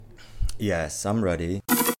Yes, I'm ready.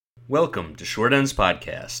 Welcome to Short Ends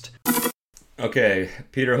Podcast. Okay,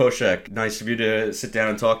 Peter Hoshek, nice of you to sit down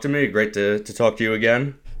and talk to me. Great to talk to you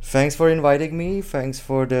again. Thanks for inviting me. Thanks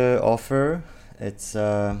for the offer. It's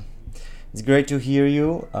great to hear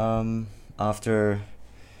you. After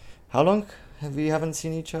how long have we haven't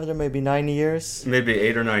seen each other? Maybe 9 years. Maybe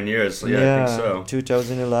 8 or 9 years. Yeah, I think so.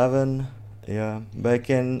 2011. Yeah,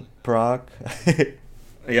 back in Prague.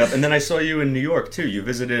 Yeah, and then I saw you in New York too. You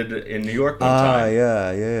visited in New York one time.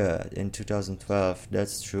 Yeah, in 2012.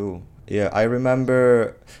 That's true. Yeah, I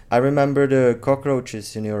remember the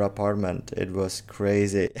cockroaches in your apartment. It was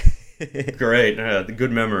crazy. Great, the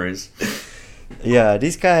good memories. Yeah,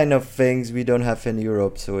 these kind of things we don't have in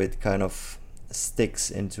Europe, so it kind of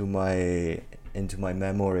sticks into my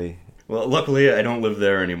memory. Well, luckily I don't live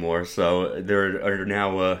there anymore, so there are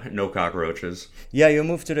now no cockroaches. Yeah, you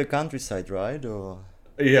moved to the countryside, right? Or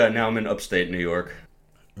Yeah, now I'm in upstate New York.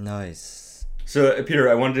 nice. So, Peter,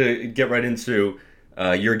 I wanted to get right into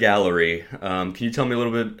your gallery. Can you tell me a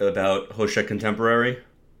little bit about Hoshek Contemporary?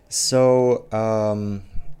 So,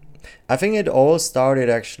 I think it all started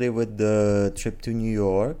actually with the trip to New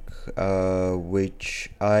York,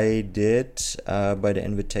 which I did by the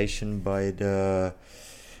invitation by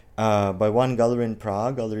one gallery in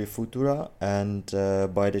Prague, Gallery Futura, and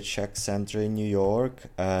by the Czech Center in New York,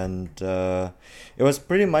 and it was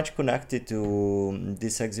pretty much connected to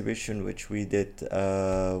this exhibition which we did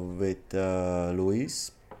with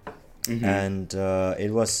Luis. Mm-hmm. And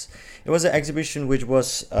it was an exhibition which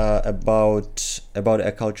was about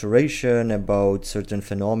acculturation, about certain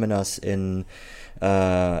phenomena in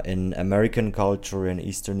American culture, in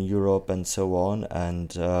Eastern Europe, and so on.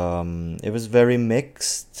 And it was very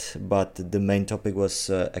mixed, but the main topic was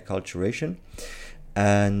acculturation.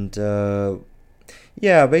 And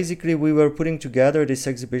yeah, basically we were putting together this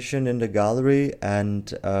exhibition in the gallery,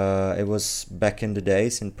 and it was back in the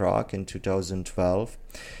days in Prague in 2012.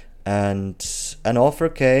 And an offer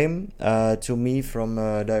came to me from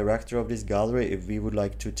a director of this gallery if we would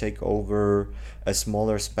like to take over a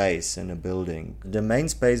smaller space in a building. The main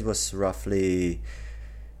space was roughly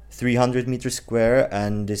 300 meters square,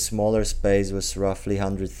 and the smaller space was roughly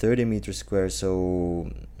 130 meters square.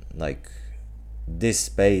 So, like, this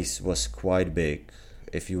space was quite big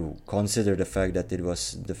if you consider the fact that it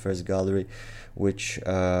was the first gallery which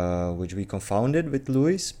we co-founded with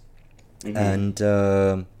Luis. Mm-hmm. And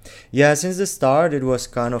yeah, since the start it was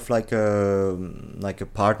kind of like a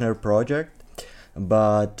partner project.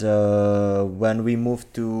 But when we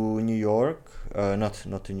moved to New York,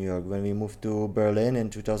 not to New York, when we moved to Berlin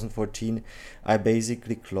in 2014, I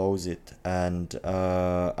basically closed it, and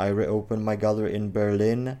I reopened my gallery in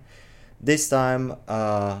Berlin, this time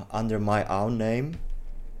under my own name,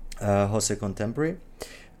 Hoshek Contemporary.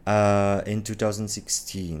 In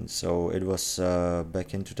 2016, so it was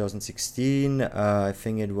back in 2016. I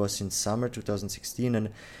think it was in summer 2016, and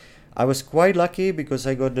I was quite lucky because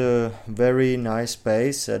I got a very nice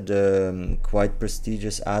space at a quite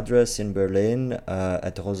prestigious address in Berlin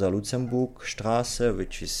at Rosa Luxemburg Straße,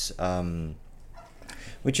 which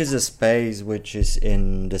is a space which is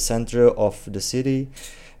in the center of the city.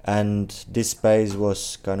 And this space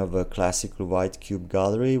was kind of a classical white cube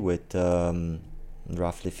gallery with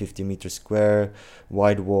roughly 50 meters square,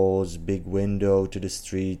 wide walls, big window to the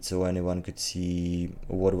street, so anyone could see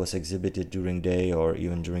what was exhibited during day or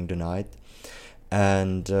even during the night.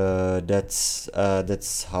 And that's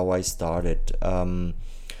how I started.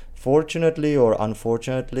 Fortunately or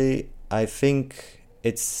unfortunately, I think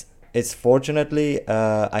it's fortunately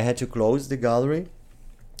I had to close the gallery,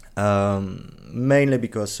 mainly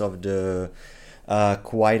because of the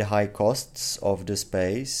quite high costs of the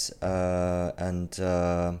space, and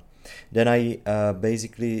then I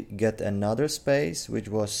basically get another space which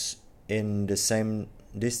was in the same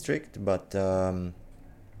district, but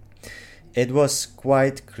it was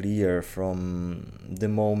quite clear from the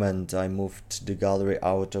moment I moved the gallery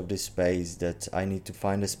out of this space that I need to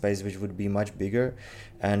find a space which would be much bigger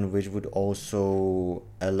and which would also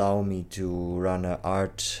allow me to run an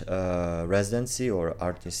art residency or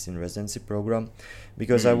artist in residency program,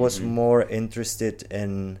 because I was more interested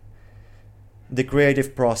in the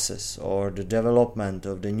creative process or the development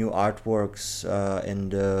of the new artworks in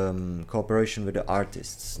the cooperation with the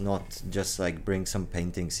artists, not just like bring some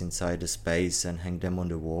paintings inside the space and hang them on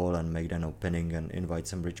the wall and make an opening and invite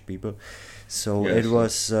some rich people. So yes.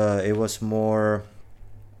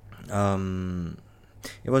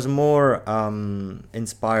 It was more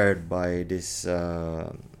inspired by this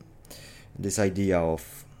idea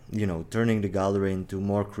of, you know, turning the gallery into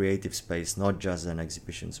more creative space, not just an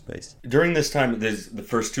exhibition space. During this time, there's the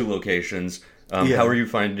first two locations. How are you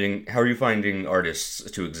finding artists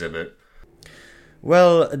to exhibit?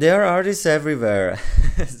 Well, there are artists everywhere,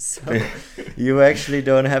 so you actually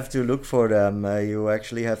don't have to look for them. You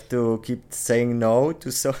actually have to keep saying no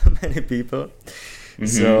to so many people.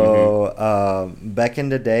 So back in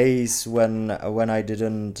the days when I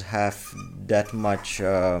didn't have that much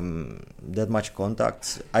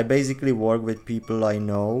contacts, I basically work with people I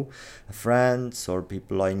know, friends or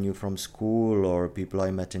people I knew from school or people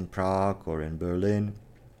I met in Prague or in Berlin,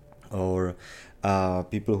 or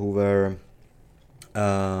people who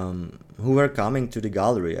were coming to the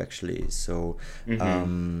gallery actually. So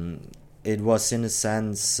it was in a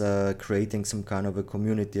sense creating some kind of a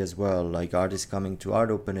community as well, like artists coming to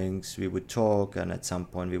art openings, we would talk, and at some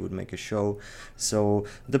point we would make a show. So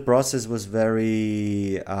the process was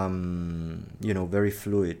very very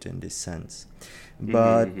fluid in this sense.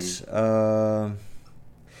 But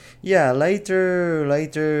yeah,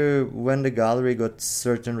 later when the gallery got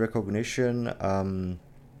certain recognition,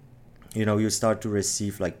 you start to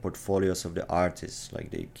receive like portfolios of the artists,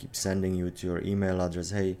 like they keep sending you to your email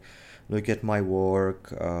address, hey, look at my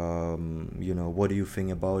work, what do you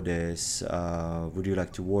think about this, would you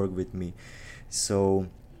like to work with me? So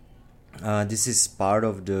this is part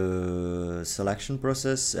of the selection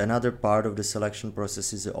process. Another part of the selection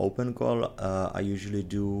process is the open call. I usually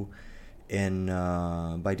do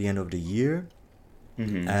by the end of the year.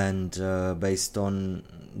 And based on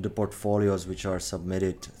the portfolios which are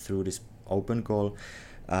submitted through this open call,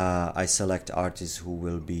 I select artists who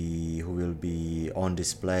will be on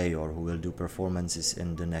display or who will do performances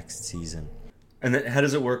in the next season. And then how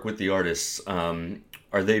does it work with the artists?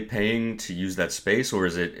 Are they paying to use that space, or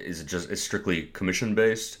is it it's strictly commission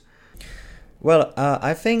based? Well,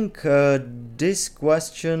 I think this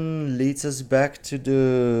question leads us back to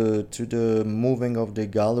the moving of the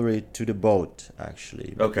gallery to the boat,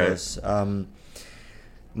 actually. Because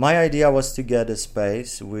my idea was to get a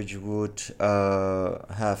space which would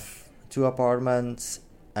have 2 apartments,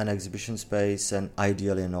 an exhibition space, and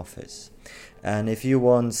ideally an office. And if you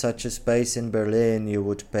want such a space in Berlin, you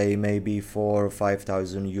would pay maybe 4,000 or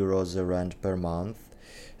 5,000 euros a rent per month.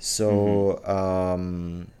 So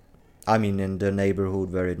I mean, in the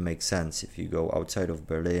neighborhood where it makes sense. If you go outside of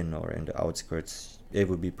Berlin or in the outskirts, it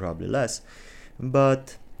would be probably less.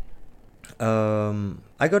 But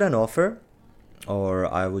I got an offer,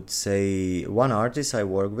 or I would say one artist I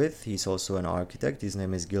work with. He's also an architect. His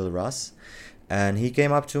name is Gil Russ. And he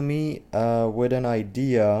came up to me with an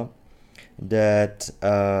idea that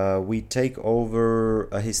we take over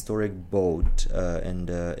a historic boat in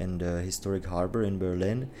the historic harbor in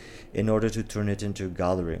Berlin in order to turn it into a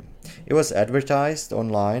gallery. It was advertised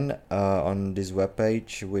online on this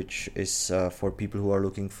webpage, which is for people who are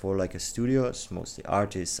looking for like a studios, mostly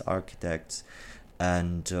artists, architects,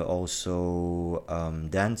 and also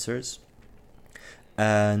dancers.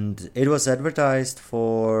 And it was advertised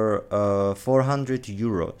for 400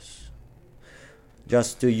 euros.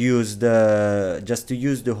 Just to use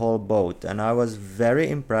the whole boat. And I was very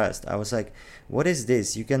impressed. I was like, what is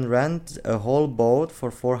this? You can rent a whole boat for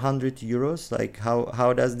 400 euros? Like,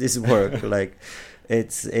 how does this work? Like,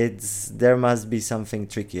 it's there must be something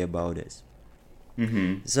tricky about this.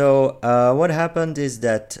 So what happened is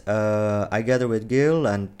that I gathered with Gil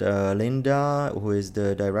and Linda, who is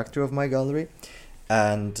the director of my gallery,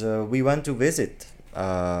 and we went to visit.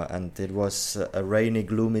 And it was a rainy,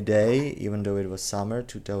 gloomy day, even though it was summer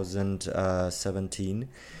 2017.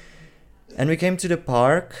 And we came to the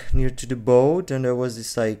park near to the boat, and there was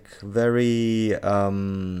this like very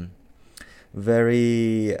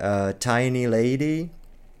tiny lady,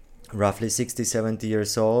 roughly 60-70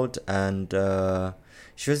 years old, and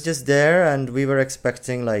she was just there, and we were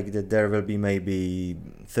expecting like that there will be maybe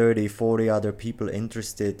 30-40 other people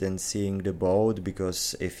interested in seeing the boat,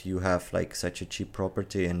 because if you have like such a cheap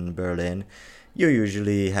property in Berlin, you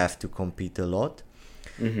usually have to compete a lot.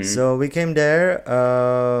 So we came there.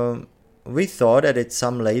 We thought that it's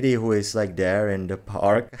some lady who is like there in the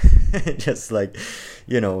park, just like,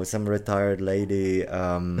 some retired lady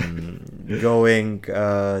going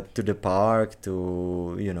to the park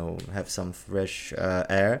to, have some fresh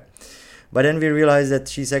air. But then we realized that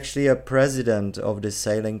she's actually a president of the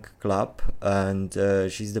sailing club, and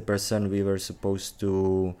she's the person we were supposed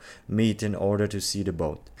to meet in order to see the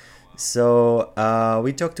boat. So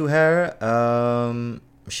we talked to her.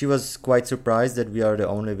 She was quite surprised that we are the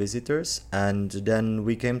only visitors, and then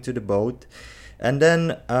we came to the boat, and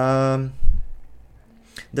then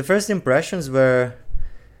the first impressions were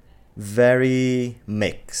very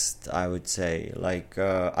mixed, I would say. Like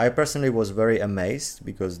I personally was very amazed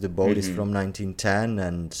because the boat is from 1910,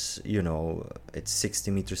 and you know, it's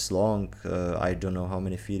 60 meters long. I don't know how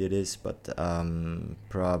many feet it is, but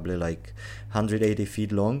probably like 180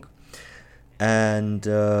 feet long. And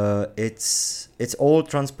it's all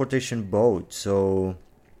transportation boat, so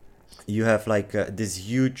you have like this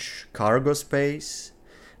huge cargo space.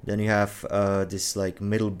 Then you have this like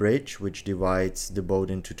middle bridge which divides the boat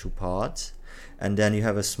into two parts, and then you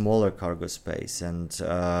have a smaller cargo space. And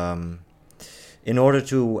in order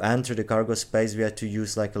to enter the cargo space, we had to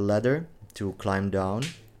use like a ladder to climb down.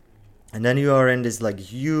 And then you are in this like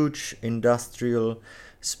huge industrial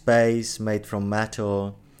space made from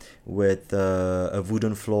metal, with a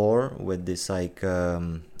wooden floor with this like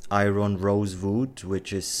iron rosewood,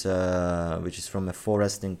 which is from a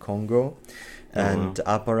forest in Congo. And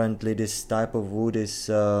apparently this type of wood is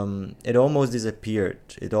it almost disappeared,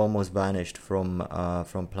 it almost vanished from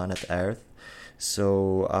planet Earth.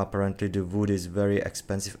 So apparently the wood is very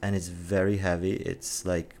expensive, and it's very heavy. It's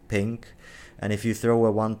like pink, and if you throw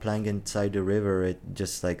a one plank inside the river, it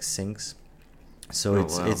just like sinks. So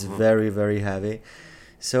it's very, very heavy.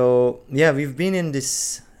 So yeah, we've been in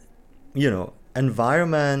this, you know,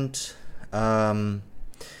 environment.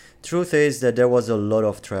 Truth is that there was a lot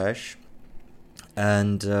of trash.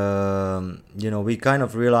 And you know, we kind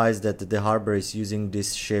of realized that the harbor is using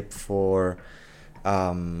this ship for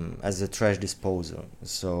as a trash disposal.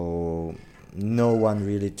 So no one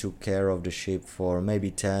really took care of the ship for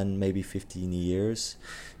maybe 10, maybe 15 years.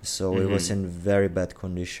 So it was in very bad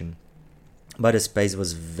condition. But the space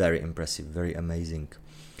was very impressive, very amazing.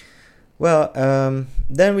 Well,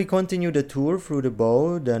 then we continued the tour through the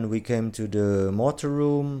boat, and we came to the motor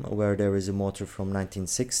room, where there is a motor from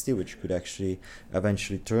 1960, which could actually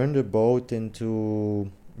eventually turn the boat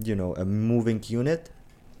into, you know, a moving unit.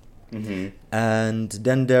 And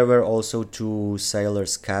then there were also two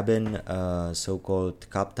sailors' cabin, so-called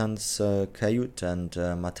captain's kajut and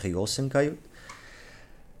matriosen kajut.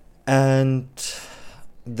 And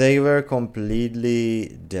they were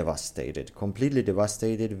completely devastated,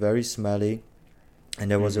 very smelly,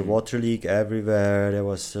 and there was a water leak everywhere. There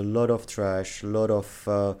was a lot of trash, a lot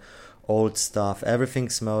of old stuff. Everything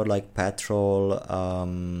smelled like petrol.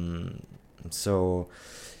 So,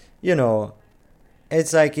 you know,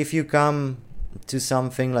 it's like if you come to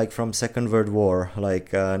something like from Second World War,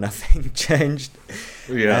 like nothing changed.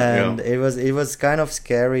 It was kind of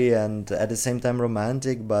scary and at the same time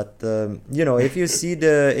romantic. But you know, if you see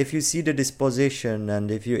the disposition, and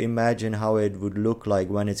if you imagine how it would look like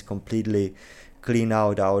when it's completely cleaned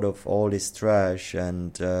out of all this trash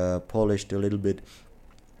and polished a little bit,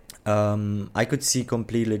 I could see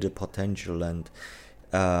completely the potential. And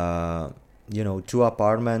you know, two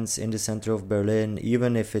apartments in the center of Berlin,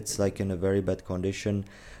 even if it's like in a very bad condition,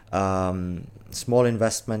 small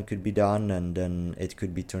investment could be done, and then it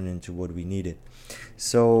could be turned into what we needed.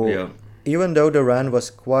 So even though the rent was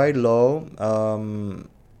quite low,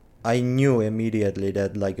 I knew immediately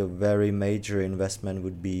that like a very major investment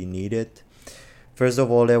would be needed. First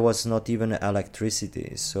of all, there was not even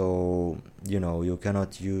electricity, so you know, you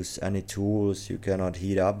cannot use any tools, you cannot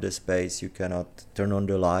heat up the space, you cannot turn on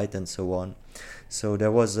the light, and so on. So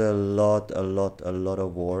there was a lot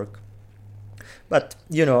of work. But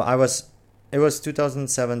you know, it was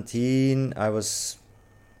 2017. I was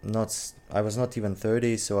not even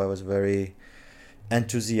 30, so I was very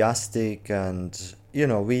enthusiastic, and you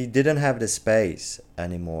know, we didn't have the space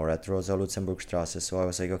anymore at Rosa-Luxemburg-Straße, so I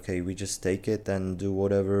was like, okay, we just take it and do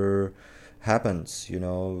whatever happens, you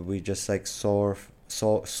know, we just like solve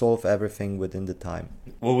everything within the time.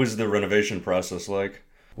 What was the renovation process like?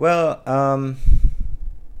 Well,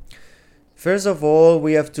 first of all,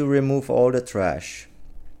 we have to remove all the trash.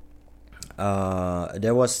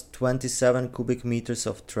 There was 27 cubic meters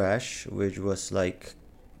of trash, which was like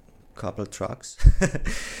couple trucks.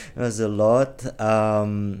 It was a lot.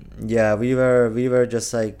 Yeah, we were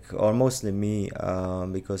just like, or mostly me,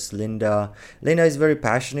 because Linda is very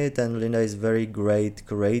passionate, and Linda is very great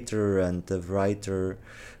curator and a writer,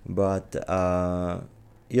 but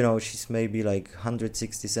you know, she's maybe like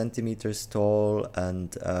 160 centimeters tall,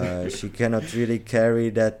 and she cannot really carry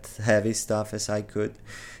that heavy stuff as I could.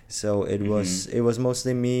 So it was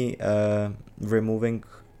mostly me removing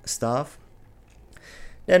stuff.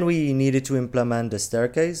 Then we needed to implement the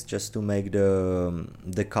staircase just to make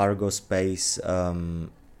the cargo space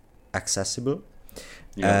accessible.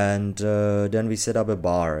 Yeah. And then we set up a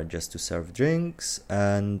bar just to serve drinks,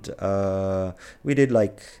 and we did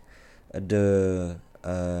like the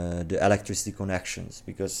the electricity connections,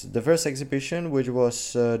 because the first exhibition, which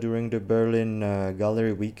was during the Berlin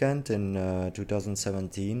Gallery Weekend in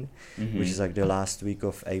 2017, which is like the last week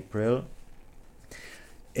of April,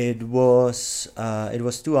 it was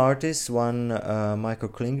two artists, one Michael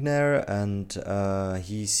Klingner, and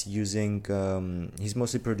he's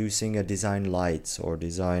mostly producing design lights or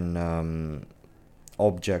design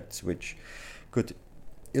objects which could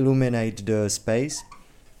illuminate the space.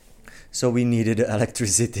 So we needed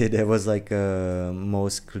electricity. That was like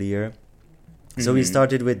most clear. So we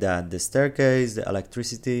started with that, the staircase, the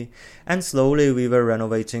electricity, and slowly we were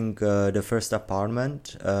renovating the first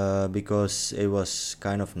apartment because it was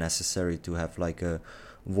kind of necessary to have like a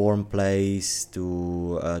warm place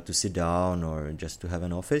to sit down or just to have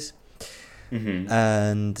an office.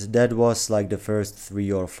 And that was like the first 3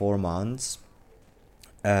 or 4 months.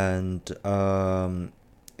 And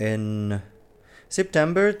in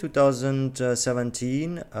September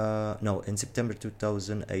 2017, in September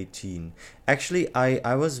 2018. Actually,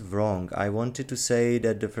 I was wrong. I wanted to say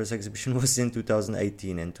that the first exhibition was in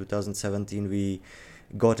 2018. In 2017, we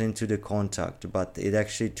got into the contract, but it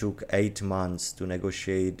actually took 8 months to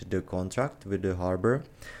negotiate the contract with the harbor.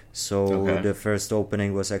 So the first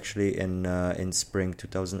opening was actually in spring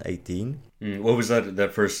 2018. What was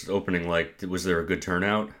that first opening like? Was there a good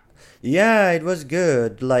turnout? Yeah, it was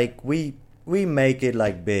good. Like we make it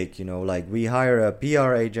like big, like we hire a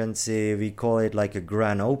PR agency, we call it like a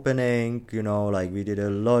grand opening, like we did a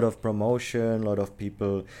lot of promotion, a lot of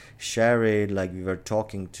people share it, like we were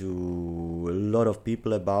talking to a lot of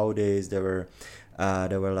people about this. There were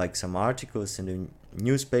like some articles in the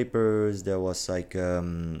newspapers, there was like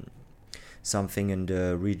something in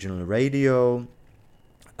the regional radio,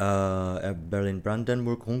 Berlin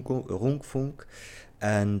Brandenburg Rundfunk.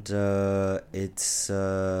 And it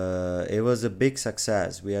was a big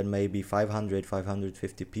success. We had maybe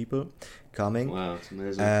 550 people coming. Wow, it's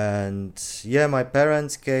amazing. And yeah, my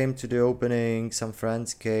parents came to the opening, some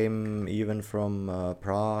friends came even from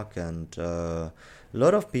Prague, and a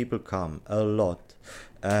lot of people come, a lot.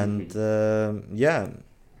 And yeah,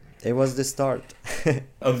 it was the start.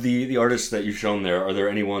 Of the artists that you've shown there, are there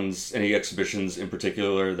any exhibitions in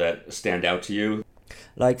particular that stand out to you?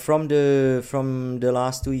 Like from the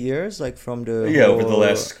last 2 years, like from the over the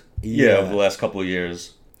last couple of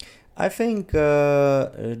years. I think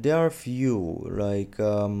there are few. Like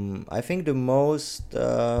I think the most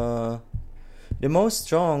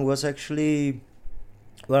strong was actually,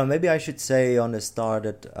 well, maybe I should say on the start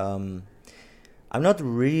that I'm not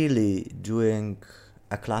really doing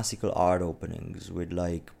a classical art openings with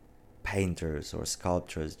like painters or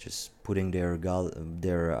sculptors just putting their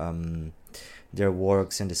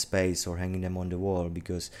works in the space or hanging them on the wall,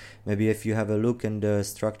 because maybe if you have a look in the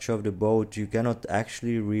structure of the boat, you cannot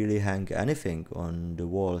actually really hang anything on the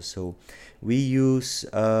wall. So we use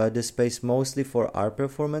the space mostly for art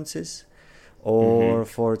performances or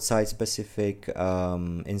for site-specific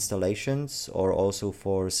installations, or also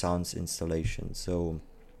for sounds installations. So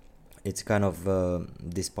it's kind of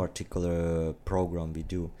this particular program we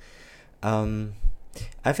do.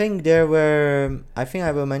 I think I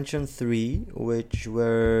will mention 3 which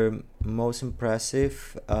were most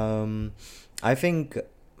impressive. I think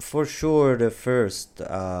for sure the first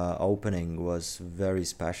opening was very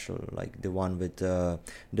special, like the one with the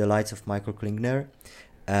lights of Michael Klingner,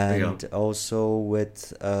 and also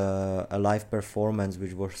with a live performance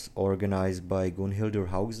which was organized by Gunhildur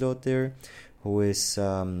Hauksdottir, who is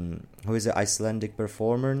an Icelandic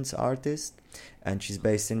performance artist, and she's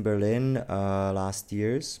based in Berlin last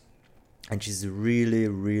years, and she's a really,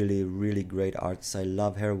 really, really great artist. I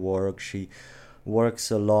love her work. She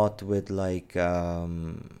works a lot with like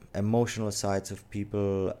emotional sides of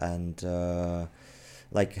people, and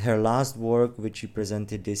like her last work, which she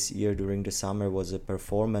presented this year during the summer, was a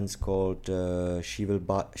performance called She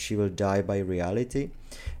Will Die by Reality,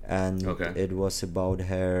 and it was about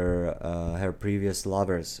her previous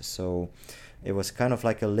lovers. So it was kind of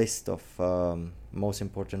like a list of most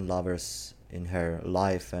important lovers in her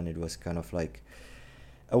life, and it was kind of like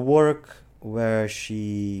a work where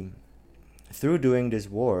she, through doing this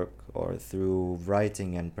work or through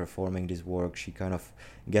writing and performing this work, she kind of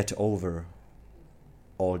get over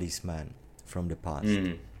all these men from the past.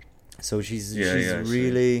 So she's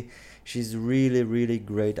really, really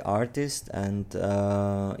great artist, and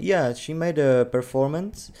she made a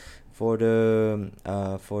performance for the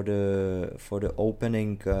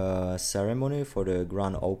opening ceremony, for the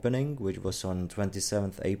grand opening, which was on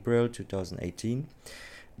 27th April 2018,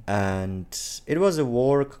 and it was a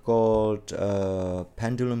work called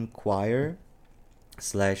Pendulum Choir /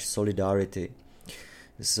 Solidarity.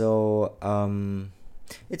 So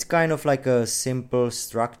it's kind of like a simple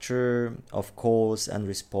structure of cause and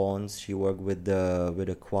response. She worked with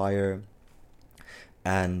the choir,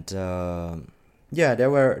 and yeah, there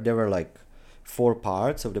were like four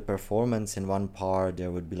parts of the performance. In one part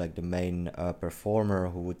there would be like the main performer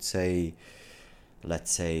who would say,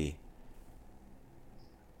 let's say,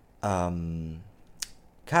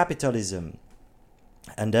 capitalism,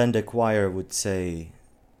 and then the choir would say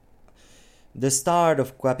the start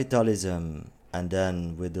of capitalism, and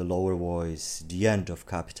then with the lower voice the end of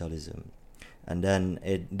capitalism, and then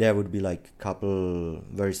there would be like a couple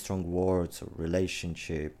very strong words of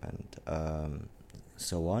relationship and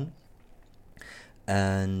so on.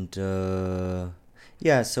 And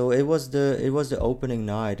yeah, so it was the opening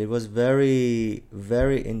night. It was very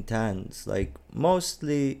very intense, like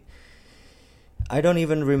mostly I don't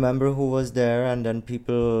even remember who was there, and then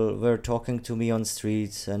people were talking to me on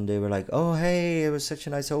streets, and they were like, "Oh, hey, it was such a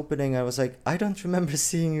nice opening." I was like, "I don't remember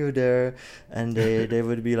seeing you there," and they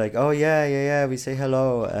would be like, "Oh yeah, yeah, yeah, we say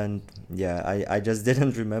hello," and yeah, I just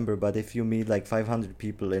didn't remember. But if you meet like 500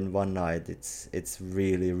 people in one night, it's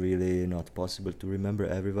really really not possible to remember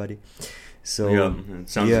everybody. So Yeah, it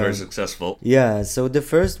sounds yeah. very successful. Yeah, so the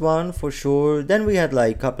first one for sure. Then we had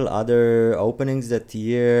like a couple other openings that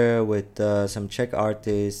year with some Czech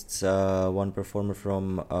artists, one performer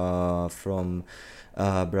from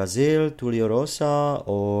Brazil, Tulio Rosa,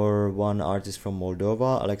 or one artist from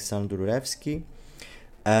Moldova, Alexandru Revski.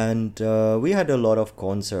 And we had a lot of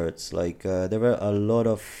concerts. Like there were a lot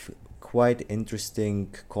of quite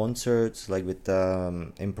interesting concerts, like with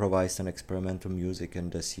improvised and experimental music in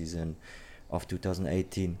the season of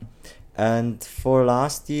 2018. And for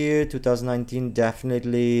last year, 2019,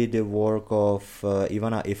 definitely the work of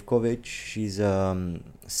Ivana Ivkovic. She's a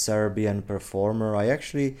Serbian performer. I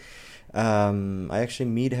actually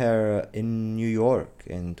meet her in New York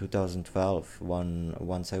in 2012.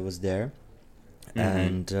 Once I was there,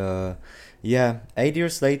 and yeah, 8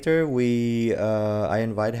 years later, I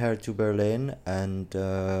invited her to Berlin, and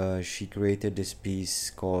she created this piece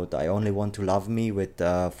called "I Only Want to Love Me" with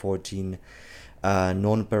 14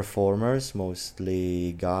 non-performers,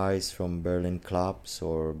 mostly guys from Berlin clubs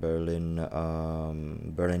or Berlin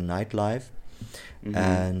nightlife.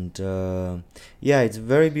 And yeah, it's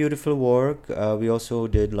very beautiful work. We also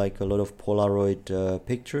did like a lot of Polaroid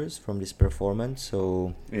pictures from this performance,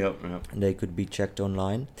 so Yep, yep. they could be checked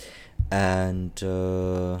online. And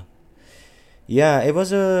yeah, it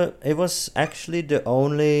was actually the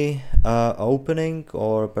only opening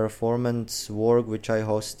or performance work which I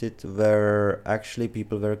hosted where actually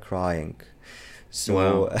people were crying. So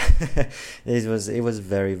Wow. it was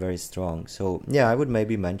very very strong. So yeah, I would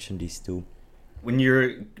maybe mention these two. When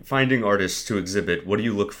you're finding artists to exhibit, what do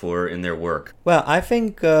you look for in their work? Well, I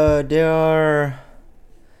think there are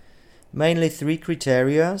mainly three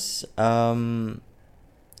criterias.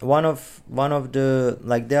 One of the,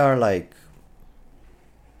 like, there are like,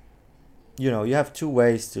 you have two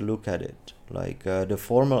ways to look at it. Like the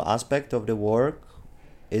formal aspect of the work,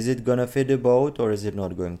 is it gonna fit the boat or is it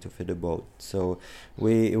not going to fit the boat? So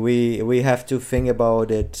we have to think about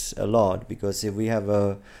it a lot, because if we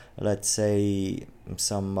have let's say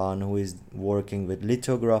someone who is working with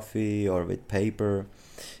lithography or with paper,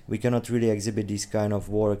 we cannot really exhibit these kind of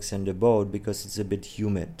works in the boat because it's a bit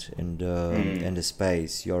humid in the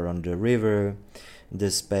space. You're on the river.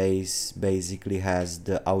 The space basically has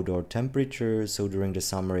the outdoor temperature, so during the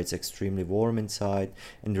summer it's extremely warm inside,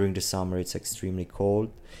 and during the summer it's extremely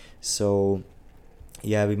cold. So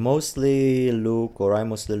yeah, I mostly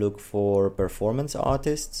look for performance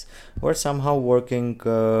artists who are somehow working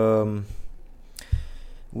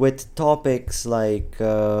with topics like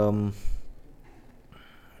the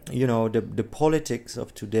politics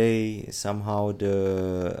of today. Somehow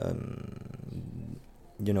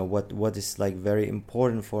what is like very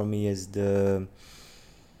important for me is the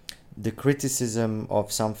criticism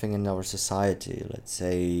of something in our society. Let's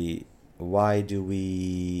say, why do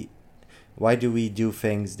we do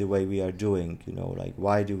things the way we are doing? Like,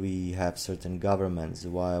 why do we have certain governments?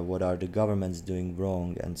 What are the governments doing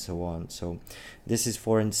wrong, and so on? So this is,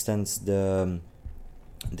 for instance, the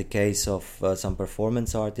case of some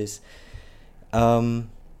performance artists.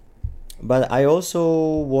 But I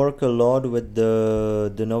also work a lot with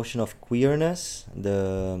the notion of queerness,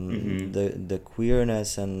 the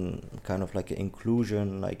queerness and kind of like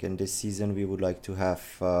inclusion. Like in this season, we would like to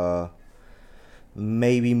have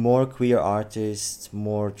maybe more queer artists,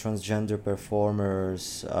 more transgender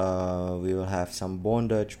performers. We will have some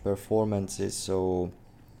bondage performances. So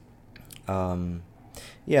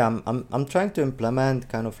yeah, I'm trying to implement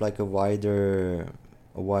kind of like a wider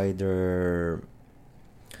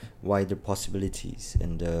wider possibilities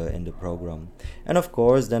in the program. And of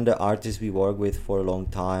course, then the artists we work with for a long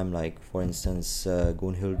time, like for instance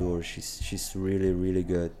Gunhildur, she's really really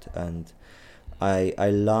good, and I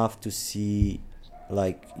love to see,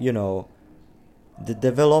 like, you know, the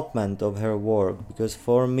development of her work, because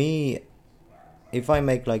for me, if I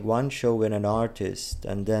make like one show with an artist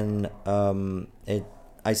and then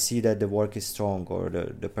I see that the work is strong, or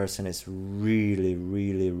the person is really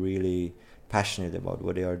really really passionate about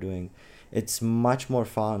what they are doing, it's much more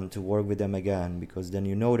fun to work with them again, because then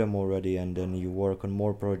you know them already and then you work on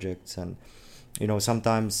more projects, and you know,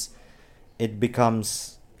 sometimes it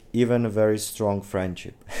becomes even a very strong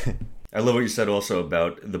friendship. I love what you said also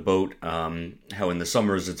about the boat, how in the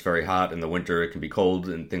summers it's very hot, in the winter it can be cold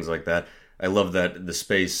and things like that. I love that the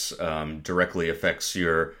space directly affects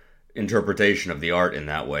your interpretation of the art in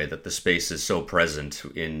that way, that the space is so present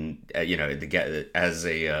in, you know, as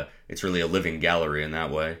a it's really a living gallery in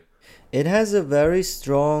that way. It has a very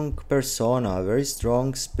strong persona, a very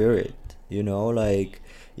strong spirit, you know, like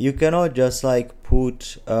you cannot just like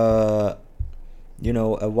put you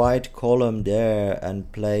know, a white column there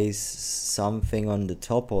and place something on the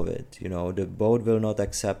top of it. You know, the boat will not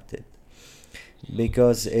accept it,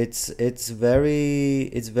 because it's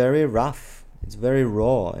very rough, it's very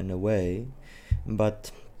raw in a way.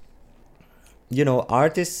 But you know,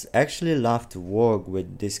 artists actually love to work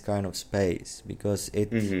with this kind of space, because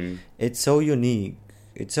it's so unique,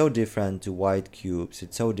 it's so different to white cubes,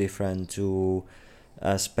 it's so different to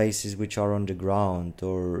spaces which are on the ground,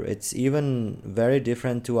 or it's even very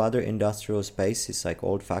different to other industrial spaces like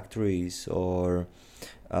old factories, or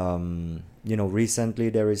you know, recently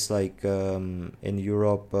there is like in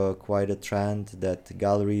Europe quite a trend that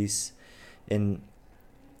galleries in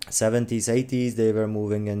 70s 80s, they were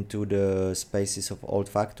moving into the spaces of old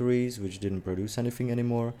factories which didn't produce anything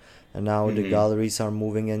anymore, and now the galleries are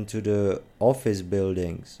moving into the office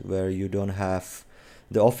buildings where you don't have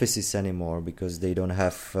the offices anymore, because they don't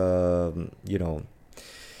have you know,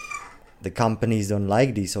 the companies don't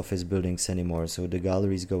like these office buildings anymore, so the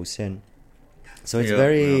galleries goes in. So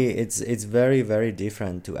it's it's very very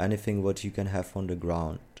different to anything what you can have on the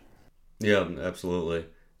ground. Yeah, absolutely.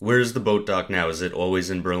 Where's the boat dock now? Is it always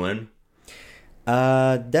in Berlin?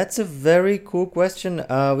 That's a very cool question.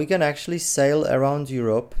 We can actually sail around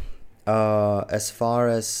Europe as far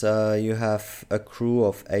as you have a crew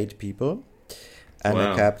of 8 people and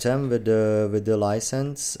a captain with the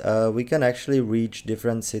license. We can actually reach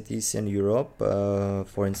different cities in Europe,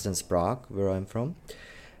 for instance Prague, where I'm from,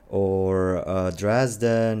 or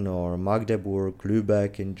Dresden, or Magdeburg,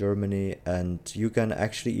 Lübeck in Germany, and you can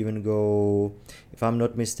actually even go, if I'm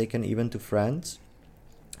not mistaken, even to France.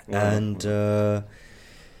 And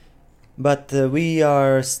but we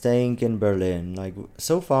are staying in Berlin. Like,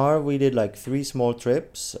 so far we did like 3 small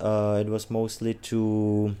trips. It was mostly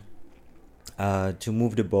to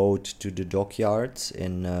move the boat to the dockyards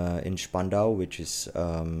in Spandau, which is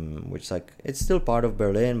like, it's still part of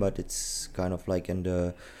Berlin, but it's kind of like in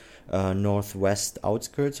the northwest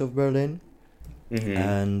outskirts of Berlin.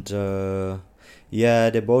 And yeah,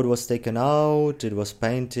 the boat was taken out, it was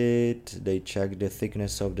painted, they checked the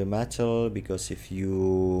thickness of the metal, because if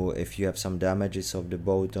you have some damages of the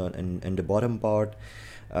boat in the bottom part,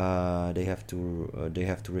 they have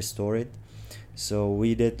to restore it. So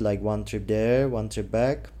we did like 1 trip there, 1 trip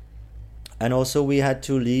back. And also we had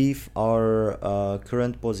to leave our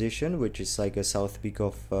current position, which is like a south peak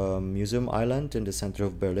of Museum Island in the center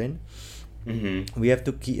of Berlin. We have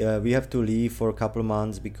to leave for a couple of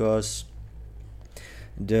months, because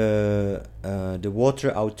the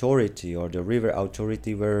water authority or the river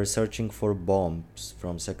authority were searching for bombs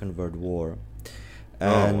from Second World War.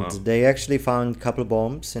 And they actually found a couple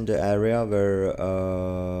bombs in the area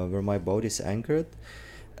where my boat is anchored.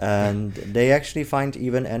 And they actually find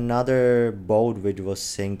even another boat which was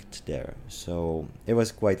sinked there. So it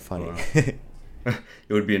was quite funny. It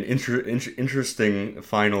would be an interesting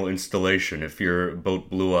final installation if your boat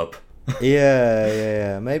blew up.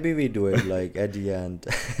 Yeah. Maybe we do it like at the end.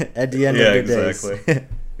 At the end of the exactly.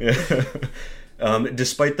 days. Yeah.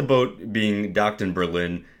 Despite the boat being docked in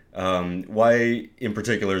Berlin, why in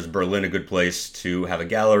particular is Berlin a good place to have a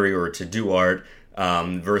gallery or to do art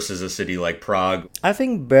versus a city like Prague? I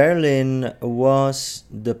think Berlin was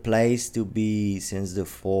the place to be since the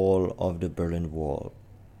fall of the Berlin Wall.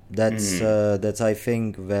 That's I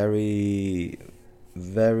think very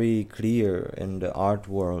very clear in the art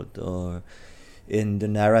world, or in the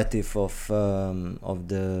narrative of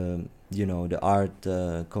the, you know, the art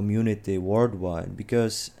community worldwide,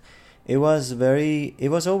 because it was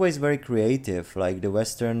always very creative. Like the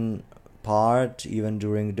Western part, even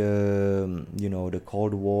during the the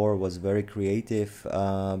Cold War, was very creative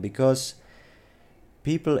because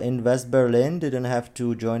people in West Berlin didn't have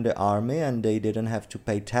to join the army and they didn't have to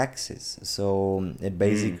pay taxes. So it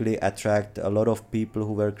basically attracted a lot of people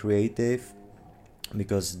who were creative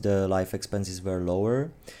because the life expenses were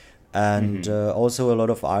lower. And also a lot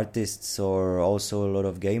of artists, or also a lot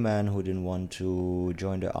of gay men who didn't want to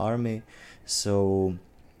join the army. So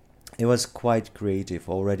it was quite creative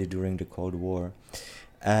already during the Cold War.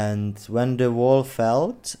 And when the wall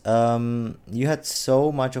fell, you had so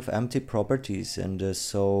much of empty properties in the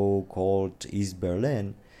so-called East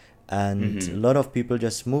Berlin. And a lot of people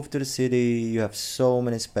just moved to the city. You have so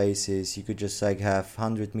many spaces. You could just like have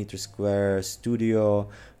 100-meter square studio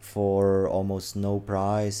for almost no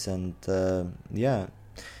price. And yeah,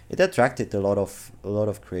 it attracted a lot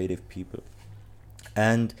of creative people.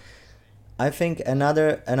 And I think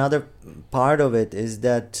another part of it is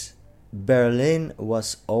that Berlin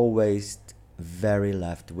was always very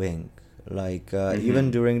left wing. Like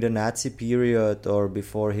even during the Nazi period or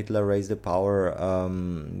before Hitler raised the power,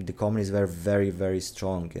 the communists were very, very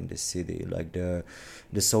strong in the city. Like the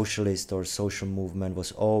socialist or social movement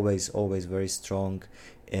was always very strong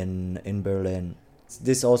in Berlin.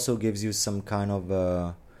 This also gives you some kind of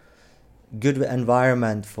a good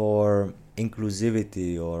environment for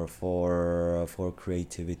inclusivity or for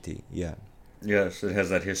creativity. Yeah. Yes, it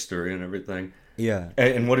has that history and everything. Yeah.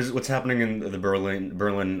 And what's happening in the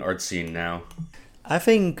Berlin art scene now? I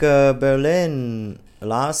think Berlin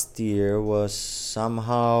last year was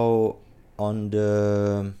somehow on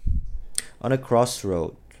a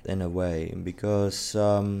crossroad in a way, because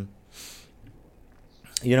the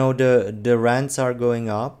rents are going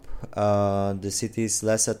up. The city is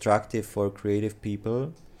less attractive for creative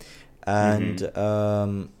people, and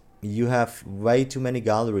you have way too many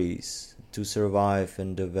galleries to survive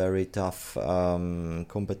in the very tough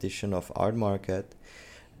competition of art market.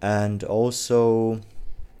 And also,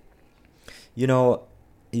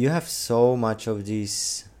 you have so much of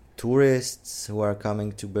these tourists who are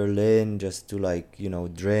coming to Berlin just to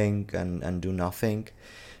drink and do nothing.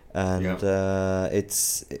 And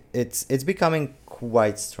it's becoming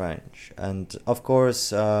quite strange. And of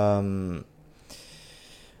course,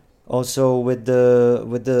 also with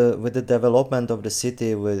the development of the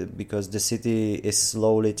city, because the city is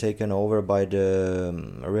slowly taken over by the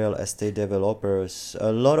real estate developers,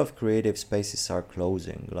 a lot of creative spaces are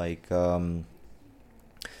closing, like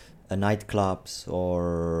nightclubs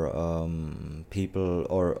or people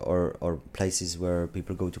or places where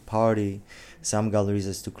people go to party. Some galleries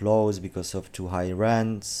has to close because of too high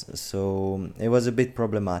rents, so it was a bit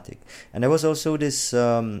problematic. And there was also this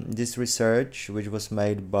research which was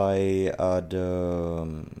made by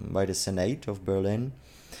the Senate of Berlin,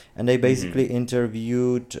 and they basically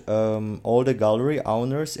interviewed all the gallery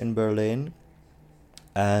owners in Berlin,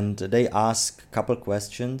 and they asked a couple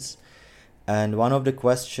questions. And one of the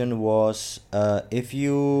question was, if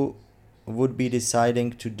you would be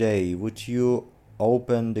deciding today, would you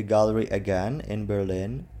open the gallery again in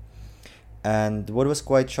Berlin? And what was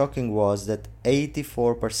quite shocking was that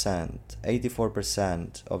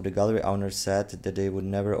 84% of the gallery owners said that they would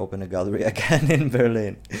never open a gallery again in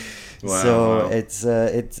Berlin. Wow, so wow.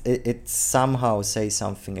 it somehow says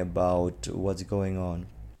something about what's going on.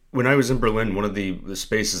 When I was in Berlin, one of the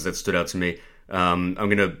spaces that stood out to me, I'm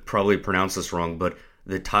going to probably pronounce this wrong, but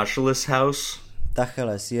the Tacheles House?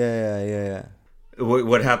 Tacheles, yeah.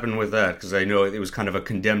 What happened with that? Because I know it was kind of a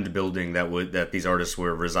condemned building that these artists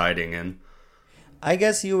were residing in. I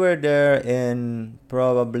guess you were there in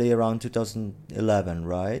probably around 2011,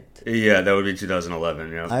 right? Yeah, that would be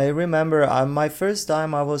 2011, yeah. I remember my first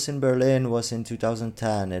time I was in Berlin was in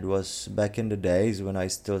 2010. It was back in the days when I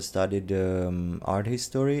still studied art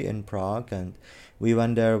history in Prague, and we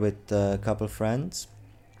went there with a couple friends.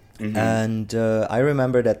 And I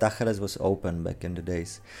remember that Tacheles was open back in the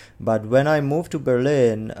days. But when I moved to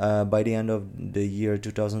Berlin, by the end of the year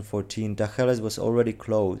 2014, Tacheles was already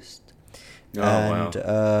closed. Oh, And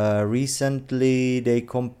wow. recently they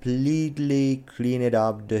completely cleaned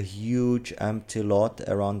up the huge empty lot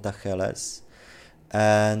around Tacheles.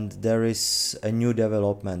 And there is a new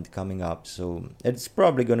development coming up. So it's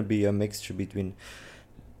probably going to be a mixture between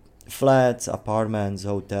flats, apartments,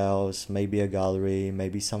 hotels, maybe a gallery,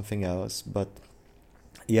 maybe something else. But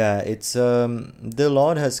yeah, it's the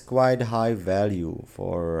lot has quite high value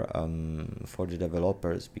for the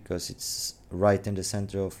developers, because it's right in the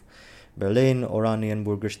center of Berlin.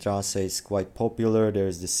 Oranienburger Straße is quite popular.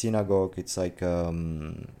 There's the synagogue. It's like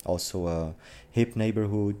also a hip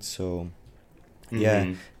neighborhood. So Yeah,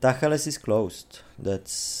 Hmm. Tacheles is closed.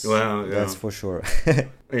 That's Well, that's yeah. for sure.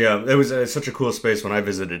 Yeah, it was such a cool space when I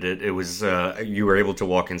visited it. It was you were able to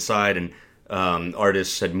walk inside, and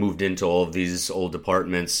artists had moved into all of these old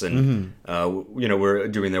apartments, and Hmm. were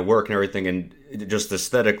doing their work and everything, and just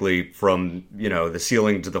aesthetically, from the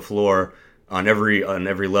ceiling to the floor, on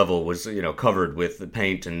every level was covered with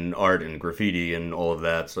paint and art and graffiti and all of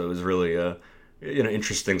that. So it was really a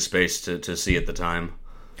interesting space to see at the time.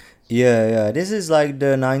 Yeah, yeah. This is like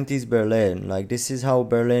the 90s Berlin. Like this is how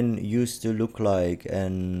Berlin used to look like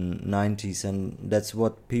in 90s, and that's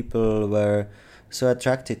what people were so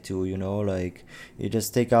attracted to, like you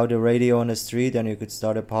just take out the radio on the street and you could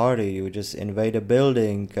start a party. You just invade a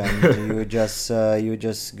building and you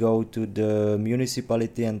just go to the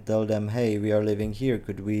municipality and tell them, "Hey, we are living here.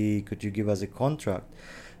 Could you give us a contract?"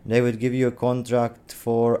 They would give you a contract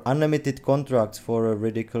for unlimited contracts for a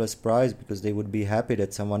ridiculous price because they would be happy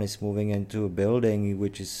that someone is moving into a building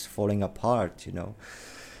which is falling apart.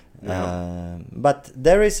 Yeah. But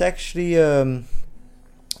there is actually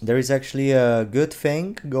a good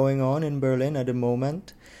thing going on in Berlin at the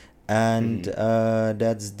moment, and Hmm.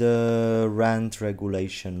 that's the rent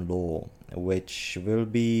regulation law, which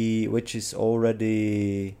is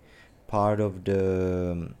already part of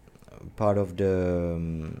the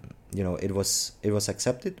it was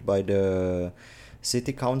accepted by the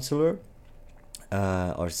city councilor,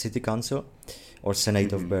 or city council, or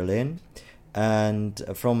Senate of Hmm. Berlin. And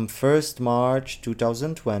from 1st March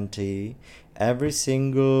 2020, every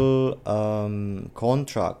single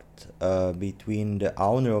contract between the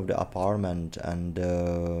owner of the apartment and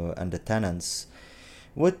the tenants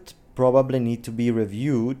would probably need to be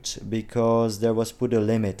reviewed, because there was put a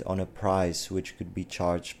limit on a price which could be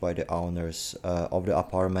charged by the owners of the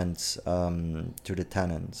apartments to the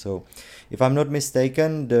tenant. So if I'm not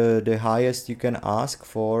mistaken, the highest you can ask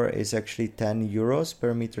for is actually 10 euros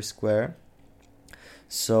per meter square.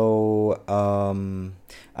 So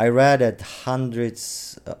I read that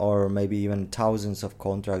hundreds or maybe even thousands of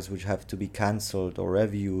contracts which have to be cancelled or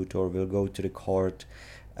reviewed or will go to the court,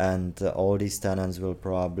 and all these tenants will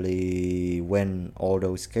probably win all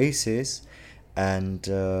those cases. And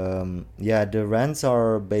yeah, the rents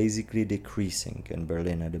are basically decreasing in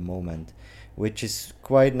Berlin at the moment, which is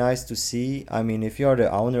quite nice to see. I mean, if you're the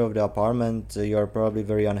owner of the apartment, you're probably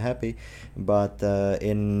very unhappy, but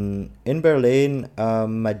in Berlin,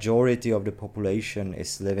 majority of the population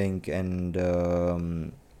is living in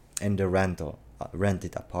the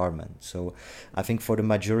rented apartment. So I think for the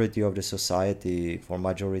majority of the society, for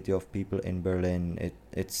majority of people in Berlin,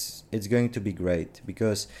 it's going to be great,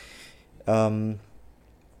 because um,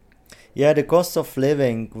 yeah, the cost of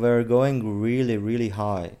living were going really, really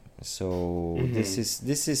high. So this Hmm. is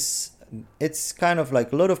this is it's kind of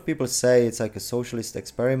like, a lot of people say it's like a socialist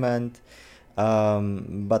experiment,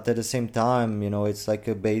 but at the same time, it's like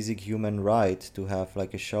a basic human right to have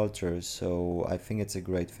like a shelter. So I think it's a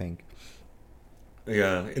great thing.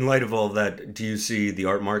 Yeah. In light of all that, do you see the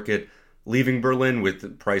art market leaving Berlin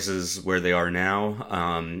with prices where they are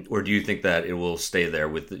now, or do you think that it will stay there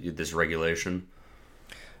with this regulation?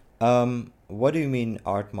 What do you mean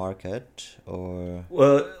art market or?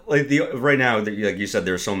 Well, like the right now, like you said,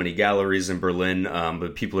 there are so many galleries in Berlin,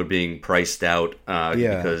 but people are being priced out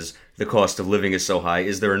Yeah. because the cost of living is so high.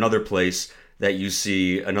 Is there another place that you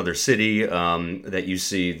see, another city that you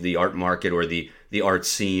see the art market or the art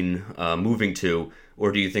scene moving to,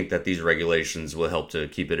 or do you think that these regulations will help to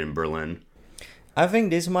keep it in Berlin? I think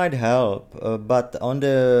this might help, but on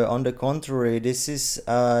the contrary, this is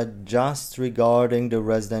just regarding the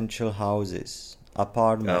residential houses, Oh,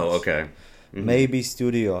 apartments, okay. Hmm. maybe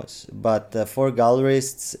studios. But for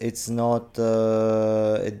gallerists, it's not.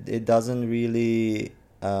 It doesn't really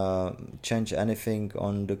change anything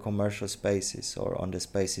on the commercial spaces or on the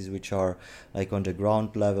spaces which are like on the ground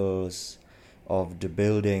levels of the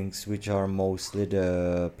buildings, which are mostly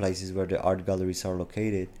the places where the art galleries are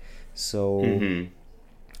located. So Hmm.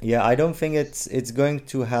 yeah, I don't think it's going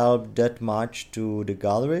to help that much to the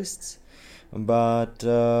gallerists, but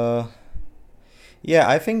yeah,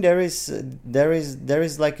 I think there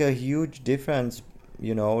is like a huge difference,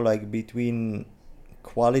 like between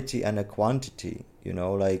quality and a quantity.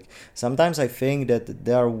 Like sometimes I think that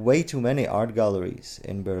there are way too many art galleries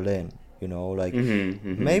in Berlin. Like Hmm.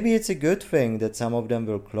 Hmm. maybe it's a good thing that some of them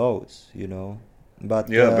will close.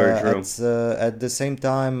 But Yeah, very true. at the same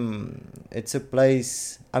time, it's a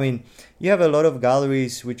place. I mean, you have a lot of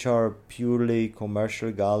galleries which are purely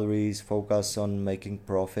commercial galleries, focus on making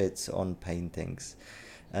profits on paintings,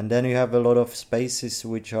 and then you have a lot of spaces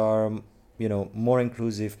which are, more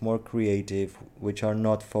inclusive, more creative, which are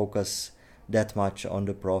not focused that much on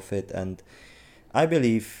the profit. And I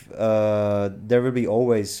believe there will be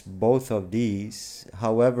always both of these.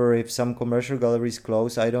 However, if some commercial galleries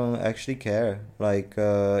close, I don't actually care. Like,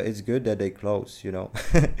 it's good that they close, you know.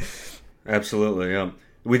 Absolutely, yeah.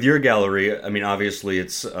 With your gallery, I mean, obviously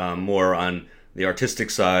it's more on the artistic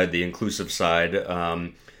side, the inclusive side.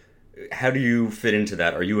 How do you fit into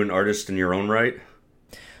that? Are you an artist in your own right?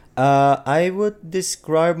 I would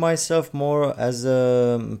describe myself more as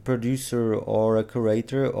a producer or a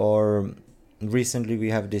curator, or recently we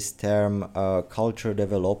have this term, culture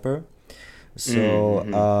developer. So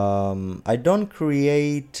Mm-hmm. I don't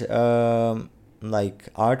create like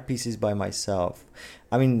art pieces by myself.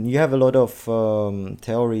 I mean, you have a lot of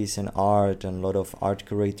theories in art, and a lot of art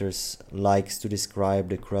curators likes to describe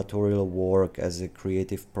the curatorial work as a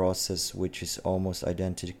creative process, which is almost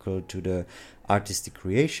identical to the artistic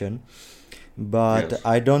creation. But Yes.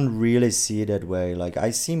 I don't really see it that way. Like,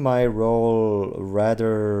 I see my role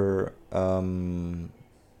rather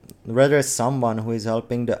as someone who is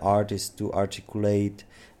helping the artist to articulate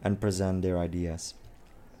and present their ideas.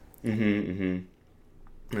 Mm-hmm,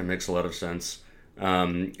 mm-hmm. That makes a lot of sense.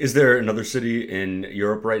 Is there another city in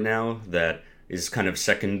Europe right now that is kind of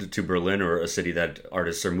second to Berlin, or a city that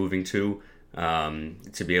artists are moving to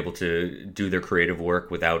be able to do their creative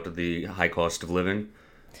work without the high cost of living?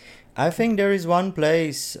 I think there is one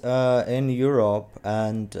place in Europe,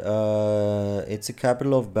 and it's a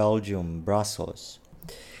capital of Belgium, Brussels.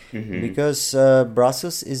 Mm-hmm. Because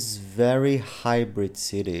Brussels is very hybrid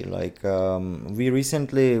city. Like, we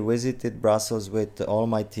recently visited Brussels with all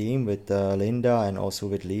my team, with Linda and also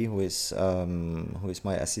with Lee, who is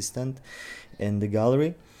my assistant in the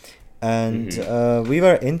gallery. And Mm-hmm. we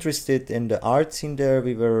were interested in the art scene there.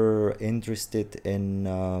 We were interested in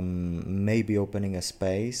maybe opening a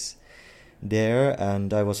space there,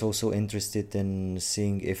 and I was also interested in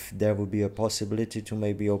seeing if there would be a possibility to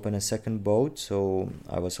maybe open a second boat. So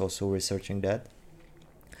I was also researching that,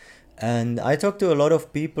 and I talked to a lot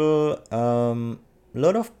of people. A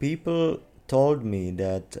lot of people told me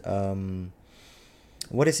that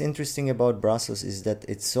what is interesting about Brussels is that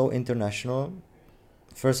it's so international.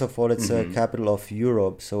 First of all, it's a Mm-hmm. capital of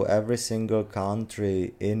Europe, so every single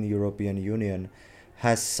country in European Union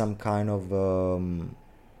has some kind of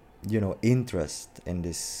interest in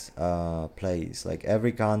this place. Like,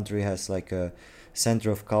 every country has like a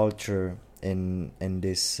center of culture in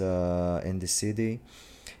this city.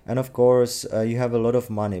 And of course, you have a lot of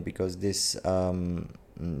money, because this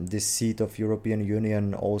seat of European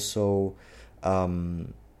Union also,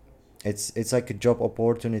 um, it's like a job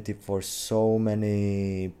opportunity for so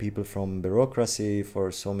many people from bureaucracy,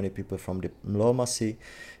 for so many people from diplomacy.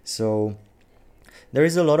 So there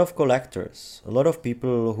is a lot of collectors, a lot of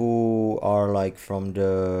people who are like from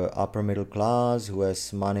the upper middle class, who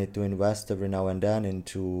has money to invest every now and then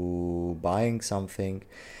into buying something.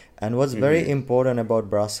 And what's very Mm-hmm. important about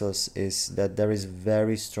Brussels is that there is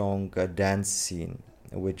very strong dance scene,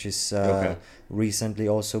 which is Okay. recently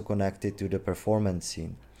also connected to the performance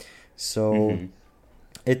scene. So Mm-hmm.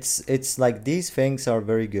 it's like these things are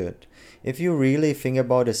very good. If you really think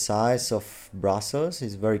about the size of Brussels,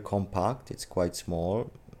 it's very compact. It's quite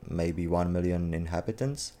small, maybe 1 million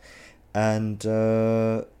inhabitants, and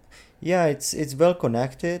yeah, it's well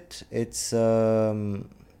connected. It's Germany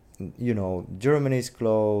is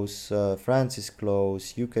close, France is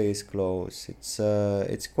close, UK is close.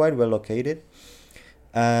 It's quite well located.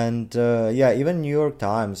 And yeah, even New York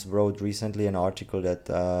Times wrote recently an article that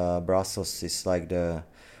Brussels is like the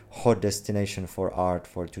hot destination for art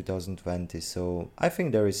for 2020. So I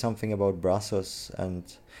think there is something about Brussels, and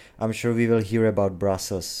I'm sure we will hear about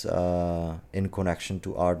Brussels in connection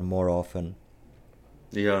to art more often.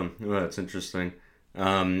 Yeah, well, that's interesting.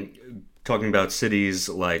 Um, Talking about cities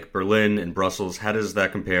like Berlin and Brussels, how does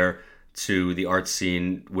that compare to the art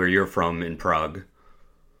scene where you're from in Prague?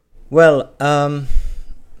 Well,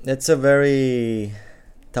 that's a very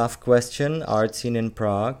tough question. Art scene in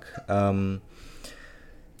Prague.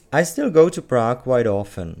 I still go to Prague quite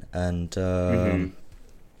often, and Mm-hmm.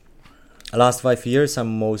 last 5 years I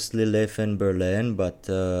mostly live in Berlin, but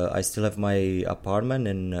I still have my apartment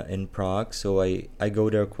in Prague, so I go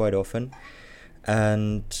there quite often.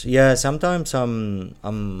 And yeah, sometimes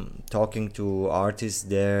I'm talking to artists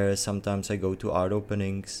there. Sometimes I go to art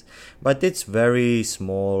openings, but it's very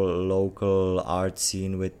small local art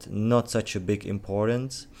scene with not such a big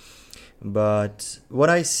importance. But what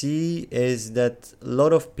I see is that a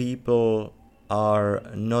lot of people are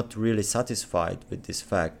not really satisfied with this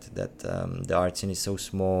fact that the art scene is so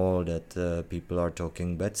small, that people are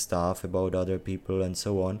talking bad stuff about other people and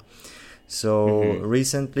so on. So Mm-hmm.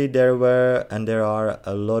 recently there were and there are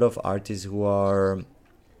a lot of artists who are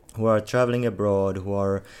who are traveling abroad, who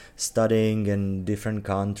are studying in different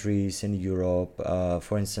countries in Europe.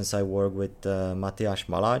 For instance, I work with Matyáš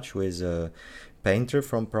Malach, who is a painter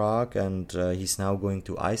from Prague, and he's now going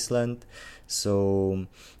to Iceland. So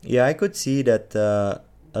yeah, I could see that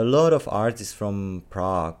a lot of artists from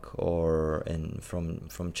Prague or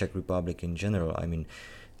from Czech Republic in general. I mean,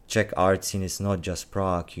 Czech art scene is not just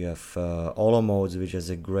Prague. You have Olomouc, which is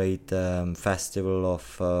a great festival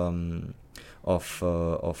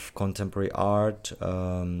of contemporary art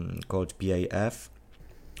called PAF,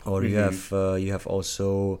 or you have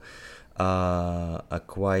also a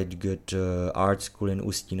quite good art school in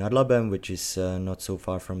Ústí nad Labem, which is not so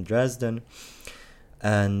far from Dresden,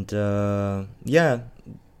 and yeah,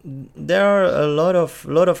 there are a lot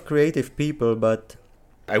of creative people, but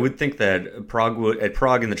I would think that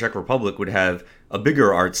Prague in the Czech Republic would have a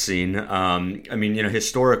bigger art scene. I mean,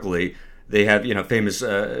 historically, they have, famous,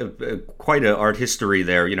 quite an art history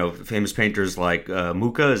there. Famous painters like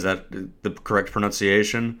Mucha. Is that the correct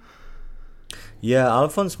pronunciation? Yeah,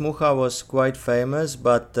 Alfons Mucha was quite famous,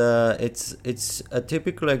 but it's a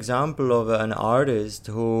typical example of an artist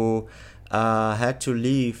who had to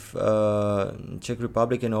leave Czech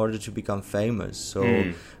Republic in order to become famous. So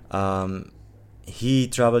he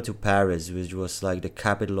traveled to Paris, which was like the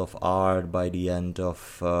capital of art by the end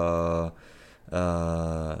of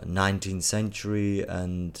 19th century,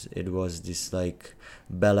 and it was this like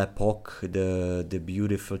Belle Epoque, the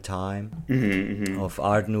beautiful time of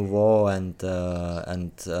Art Nouveau, and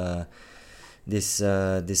this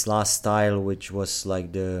last style, which was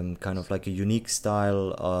like the kind of like a unique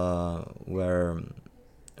style,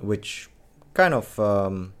 which kind of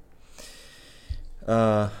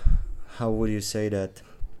how would you say that?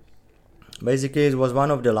 Basically, it was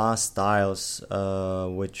one of the last styles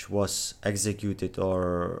which was executed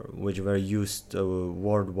or which were used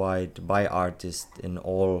worldwide by artists in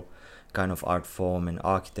all kind of art form, in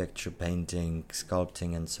architecture, painting,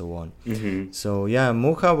 sculpting, and so on. So yeah,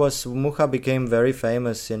 Mucha became very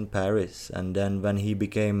famous in Paris, and then when he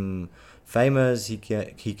became famous, he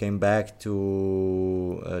came back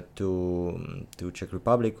to Czech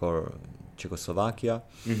Republic or Czechoslovakia,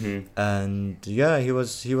 and yeah, he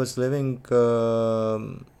was living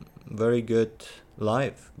very good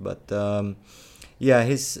life, but yeah,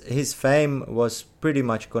 his fame was pretty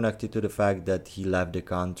much connected to the fact that he left the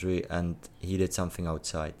country and he did something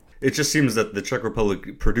outside. It just seems that the Czech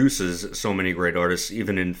Republic produces so many great artists.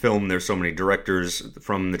 Even in film, there's so many directors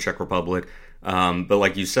from the Czech Republic. But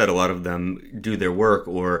like you said, a lot of them do their work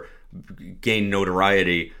or gain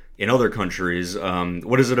notoriety in other countries.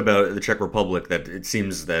 What is it about the Czech Republic that it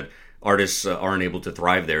seems that artists aren't able to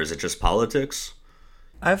thrive there? Is it just politics?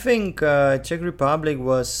 I think Czech Republic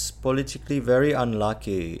was politically very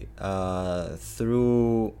unlucky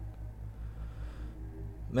through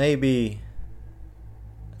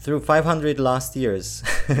 500 last years.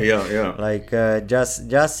 yeah. Like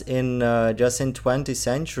just in 20th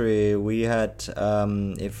century, we had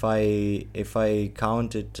if I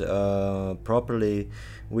counted properly,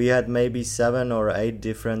 we had maybe 7 or 8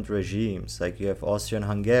 different regimes. Like you have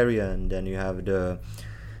Austrian-Hungarian, then you have the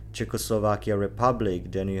Czechoslovakia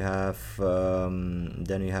Republic, then you have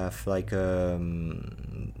like the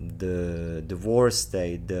war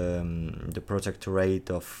state, the protectorate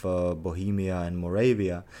of Bohemia and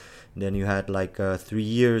Moravia. Then you had like 3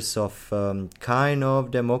 years of kind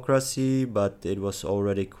of democracy, but it was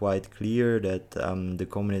already quite clear that the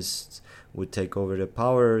communists would take over the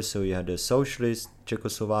power. So you had the socialist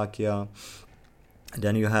Czechoslovakia.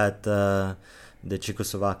 Then you had the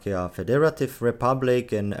Czechoslovakia Federative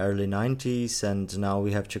Republic in early 90s, and now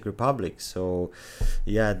we have Czech Republic. So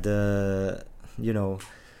yeah,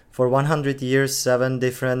 for 100 years, 7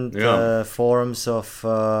 different forms of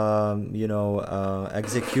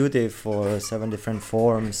executive, or 7 different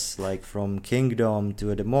forms, like from kingdom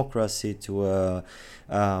to a democracy to a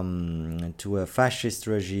fascist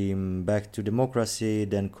regime, back to democracy,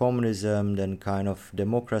 then communism, then kind of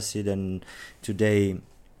democracy, then today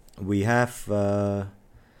we have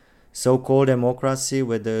so-called democracy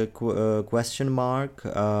with a question mark,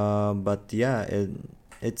 but yeah,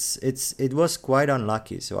 it was quite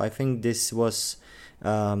unlucky. So I think this was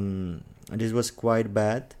quite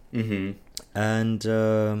bad, and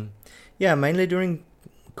yeah, mainly during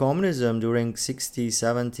communism, during 60s,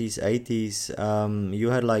 70s, 80s, you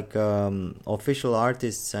had like official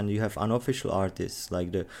artists and you have unofficial artists.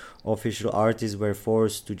 Like the official artists were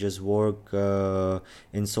forced to just work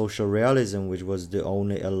in social realism, which was the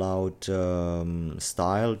only allowed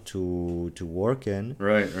style to work in.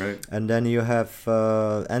 Right. And then you have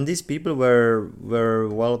and these people were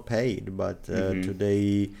well paid, but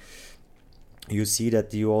today you see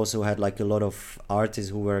that you also had like a lot of artists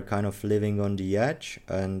who were kind of living on the edge,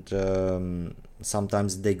 and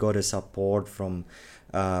sometimes they got a support from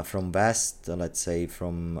West, let's say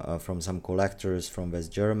from some collectors from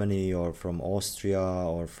West Germany or from Austria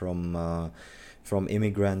or from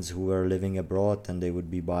immigrants who were living abroad, and they would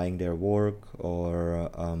be buying their work, or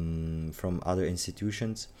from other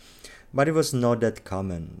institutions. But it was not that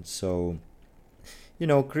common. So,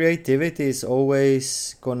 creativity is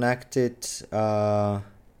always connected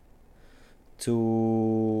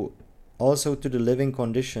to also to the living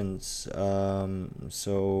conditions.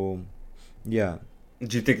 So, yeah.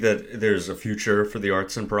 Do you think that there's a future for the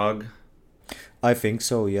arts in Prague? I think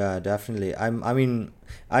so, yeah, definitely. I mean,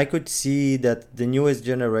 I could see that the newest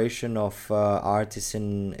generation of artists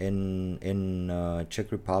in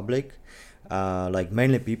Czech Republic, like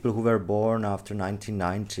mainly people who were born after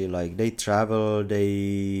 1990, like they travel,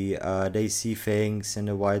 they see things in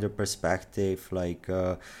a wider perspective. Like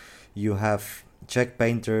you have Czech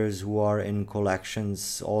painters who are in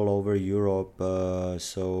collections all over Europe.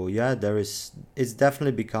 So yeah, it's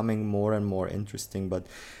definitely becoming more and more interesting, but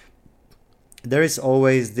there is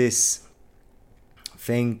always this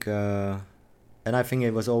thing, and I think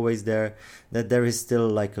it was always there, that there is still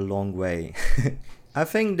like a long way. I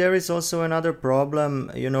think there is also another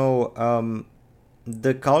problem,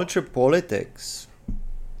 the culture politics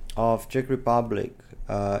of Czech Republic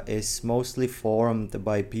is mostly formed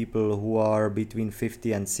by people who are between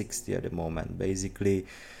 50 and 60 at the moment. Basically,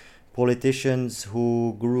 politicians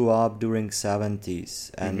who grew up during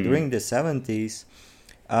 70s, and during the 70s,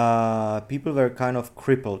 people were kind of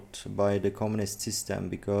crippled by the communist system,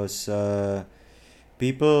 because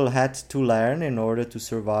people had to learn in order to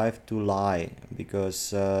survive to lie,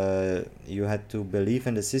 because you had to believe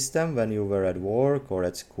in the system when you were at work or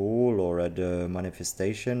at school or at a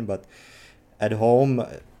manifestation, but at home,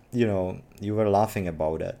 you were laughing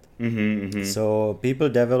about it. So people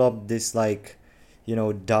developed this like,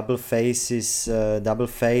 double face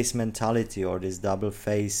mentality, or this double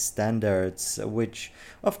face standards, which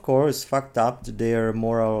of course fucked up their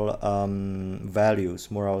moral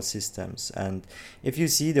values, moral systems. And if you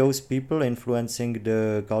see those people influencing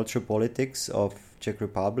the culture politics of Czech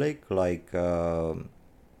Republic, like through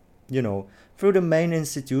the main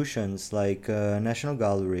institutions like National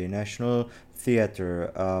Gallery, National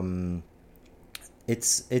Theater,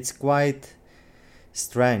 it's quite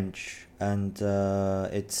strange. And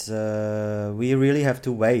it's we really have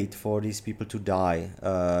to wait for these people to die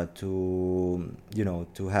to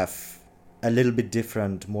have a little bit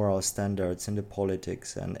different moral standards in the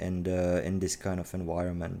politics and in this kind of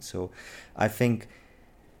environment. So I think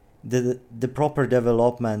the proper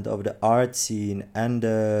development of the art scene and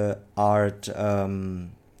the art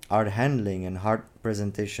handling and art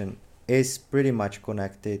presentation is pretty much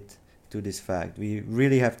connected to this fact. We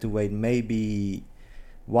really have to wait maybe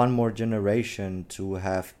one more generation to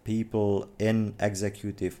have people in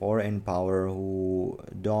executive or in power who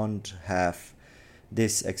don't have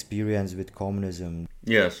this experience with communism.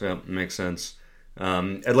 Yes, that makes sense.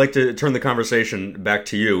 I'd like to turn the conversation back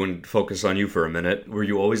to you and focus on you for a minute. Were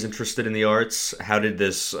you always interested in the arts? How did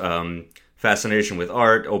this fascination with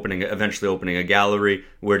art, eventually opening a gallery,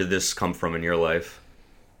 where did this come from in your life?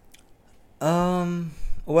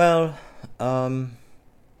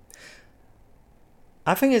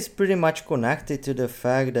 I think it's pretty much connected to the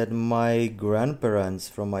fact that my grandparents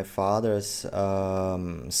from my father's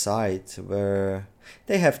side, where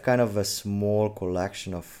they have kind of a small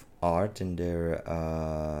collection of art in their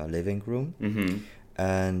living room.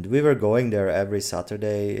 And we were going there every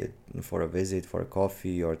Saturday for a visit, for a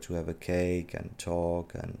coffee, or to have a cake and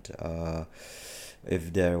talk. And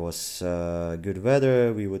if there was good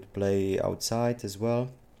weather, we would play outside as well.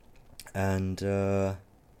 And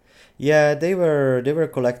yeah, they were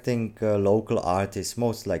collecting local artists,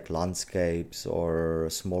 most like landscapes or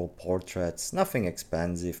small portraits, nothing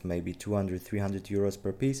expensive, maybe 200, 300 euros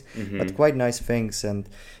per piece, but quite nice things. And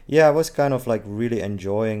yeah, I was kind of like really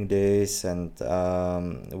enjoying this. And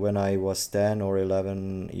when I was 10 or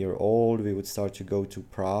 11-year old, we would start to go to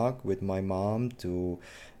Prague with my mom to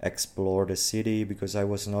explore the city, because I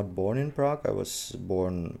was not born in Prague. I was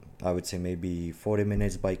born, I would say, maybe 40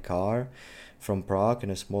 minutes by car from Prague,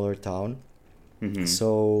 in a smaller town.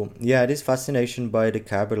 So yeah, this fascination by the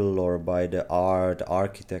capital or by the art,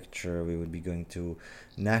 architecture, we would be going to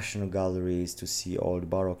national galleries to see old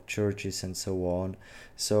Baroque churches and so on.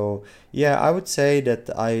 So yeah, I would say that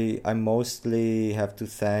I mostly have to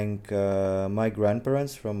thank my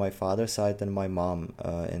grandparents from my father's side and my mom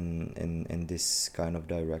in this kind of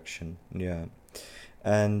direction. Yeah.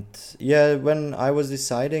 And yeah, when I was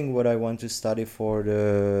deciding what I want to study for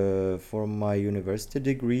my university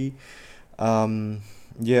degree, um,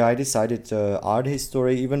 yeah, I decided art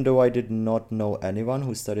history, even though I did not know anyone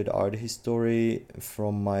who studied art history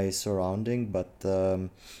from my surrounding, but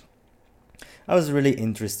I was really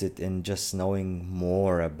interested in just knowing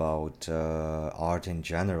more about art in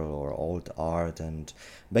general or old art. And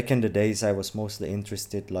back in the days, I was mostly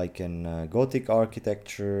interested like in Gothic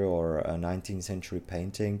architecture or 19th century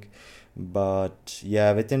painting. But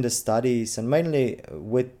yeah, within the studies and mainly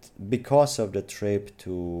with because of the trip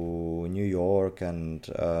to New York and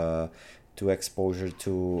to exposure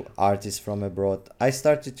to artists from abroad, I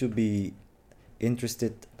started to be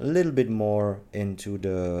interested a little bit more into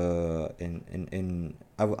the in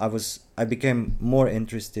I became more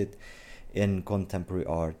interested in contemporary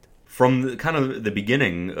art. From kind of the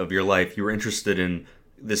beginning of your life, you were interested in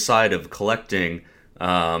this side of collecting,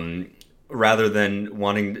 rather than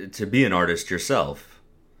wanting to be an artist yourself.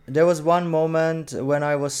 There was one moment when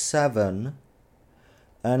I was 7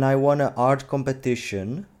 and I won an art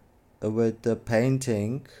competition with the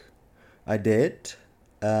painting I did.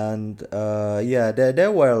 And yeah,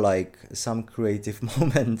 there were like some creative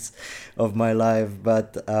moments of my life,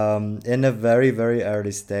 but in a very, very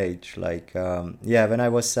early stage. Like, yeah, when I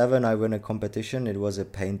was 7, I won a competition. It was a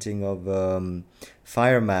painting of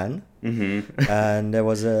fireman, Mm-hmm. and there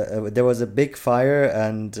was a big fire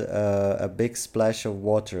and a big splash of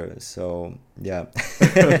water. So yeah,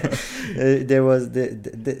 there was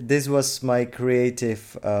this was my creative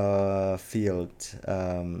field.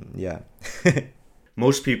 Yeah.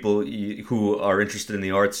 Most people who are interested in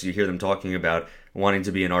the arts, you hear them talking about wanting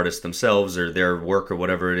to be an artist themselves or their work or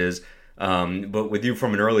whatever it is. But with you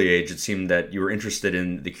from an early age, it seemed that you were interested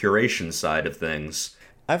in the curation side of things.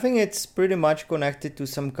 I think it's pretty much connected to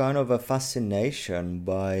some kind of a fascination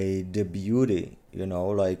by the beauty,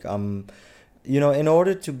 like in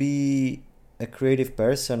order to be a creative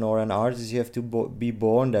person or an artist, you have to be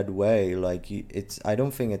born that way. Like it's, I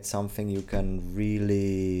don't think it's something you can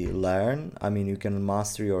really learn. I mean, you can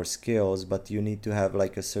master your skills, but you need to have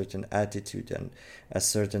like a certain attitude and a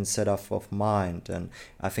certain setup of mind. And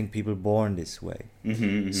I think people born this way. Mm-hmm,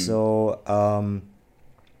 mm-hmm. So,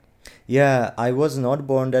 yeah, I was not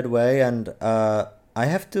born that way, and I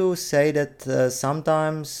have to say that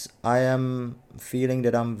sometimes I am feeling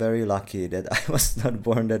that I'm very lucky that I was not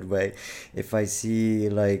born that way. If I see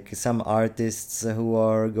like some artists who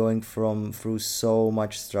are going from through so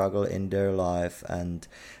much struggle in their life and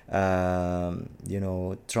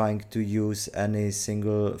trying to use any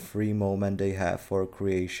single free moment they have for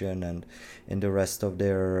creation, and in the rest of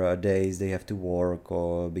their days they have to work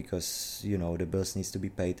or because the bills needs to be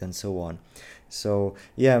paid and so on. So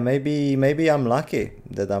yeah, maybe I'm lucky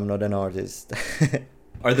that I'm not an artist.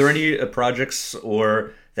 Are there any projects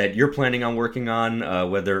or that you're planning on working on,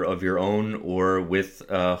 whether of your own or with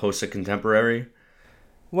Hosa Contemporary?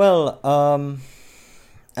 Well,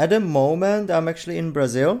 at the moment, I'm actually in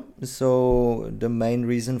Brazil. So the main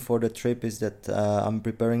reason for the trip is that I'm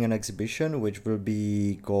preparing an exhibition which will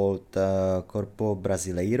be called Corpo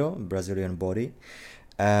Brasileiro, Brazilian Body.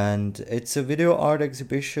 And it's a video art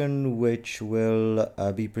exhibition which will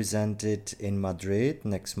be presented in Madrid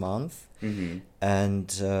next month, Mm-hmm.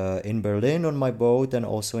 and in Berlin on my boat, and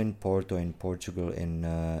also in Porto in Portugal in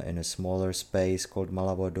a smaller space called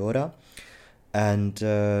Malavodora. And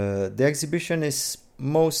the exhibition is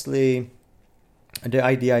mostly, the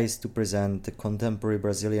idea is to present the contemporary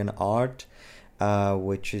Brazilian art,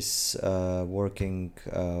 which is working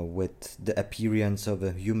with the appearance of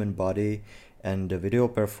a human body and the video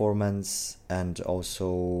performance, and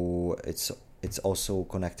also it's also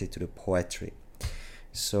connected to the poetry.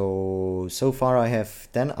 So far I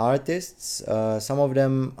have 10 artists. Some of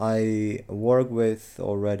them I work with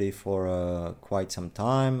already for quite some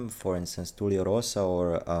time. For instance, Tulio Rosa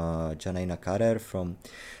or Janaina Carrer from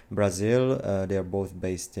Brazil. They are both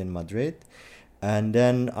based in Madrid. And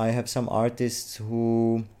then I have some artists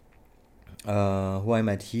who I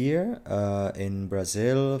met here in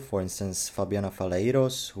Brazil. For instance, Fabiana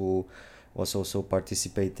Faleiros, who was also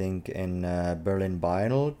participating in Berlin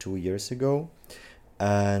Biennale 2 years ago.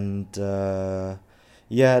 And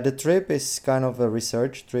yeah, the trip is kind of a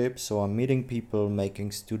research trip, so I'm meeting people,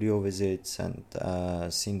 making studio visits, and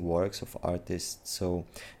seeing works of artists. So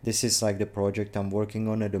this is like the project I'm working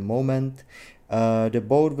on at the moment. The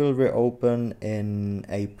boat will reopen in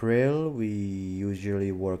April. We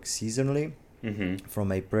usually work seasonally Mm-hmm.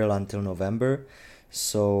 from April until November.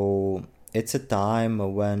 So it's a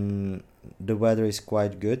time when the weather is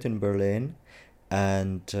quite good in Berlin,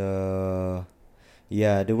 and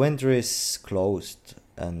yeah, the winter is closed,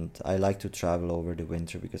 and I like to travel over the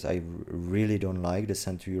winter because I really don't like the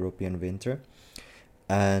Central European winter.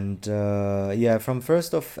 And yeah, from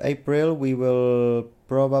 1st of April we will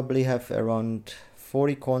probably have around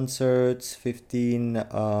 40 concerts, 15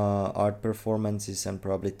 art performances, and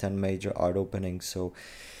probably 10 major art openings. So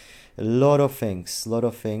a lot of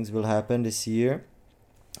things will happen this year.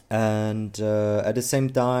 And at the same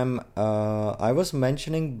time, I was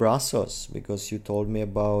mentioning Brazos because you told me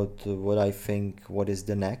about what I think, what is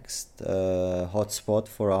the next hotspot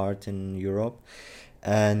for art in Europe.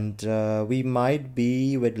 And we might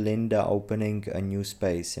be with Linda opening a new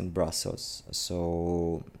space in Brazos.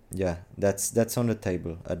 So yeah, that's on the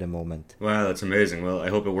table at the moment. Wow, that's amazing. Well, I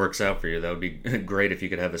hope it works out for you. That would be great if you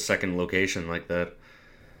could have a second location like that.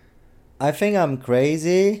 I think I'm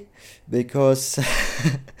crazy because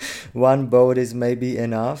one boat is maybe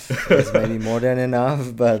enough. It's maybe more than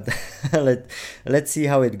enough, but let's see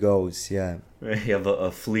how it goes. Yeah. You have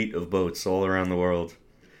a fleet of boats all around the world.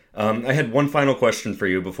 I had one final question for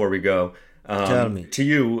you before we go. Tell me. To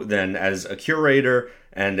you, then, as a curator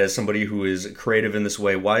and as somebody who is creative in this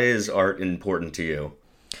way, why is art important to you?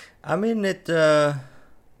 I mean,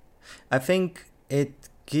 I think it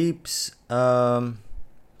keeps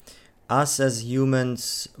us as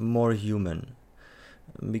humans more human,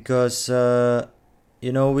 because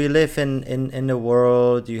we live in the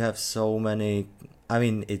world. You have so many. I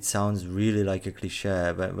mean, it sounds really like a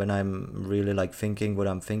cliche, but when I'm really like thinking, what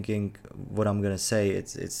I'm gonna say,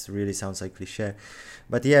 it's really sounds like cliche.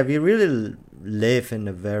 But yeah, we really live in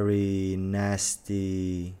a very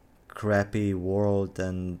nasty, crappy world,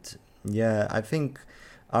 and yeah, I think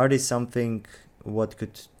art is something what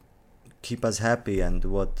could keep us happy, and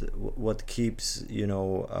what keeps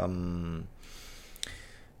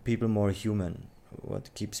people more human,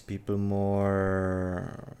 what keeps people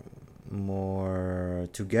more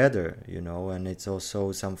together, and it's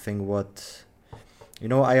also something what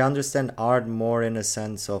I understand art more in a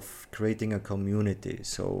sense of creating a community.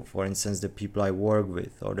 So for instance, the people I work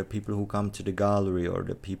with, or the people who come to the gallery, or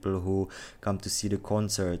the people who come to see the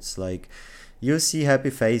concerts, like, you see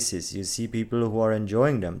happy faces, you see people who are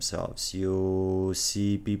enjoying themselves, you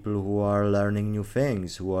see people who are learning new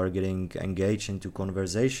things, who are getting engaged into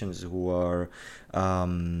conversations, who are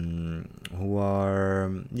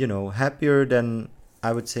happier than,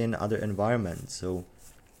 I would say, in other environments. So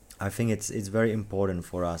I think it's very important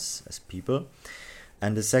for us as people.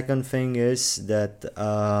 And the second thing is that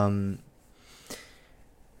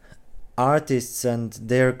artists and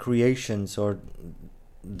their creations, or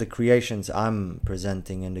the creations I'm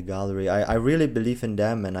presenting in the gallery, I really believe in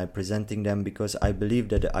them, and I'm presenting them because I believe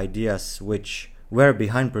that the ideas which were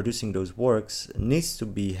behind producing those works needs to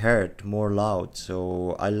be heard more loud.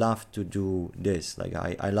 So I love to do this. Like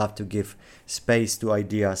I love to give space to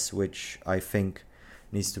ideas which I think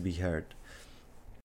needs to be heard.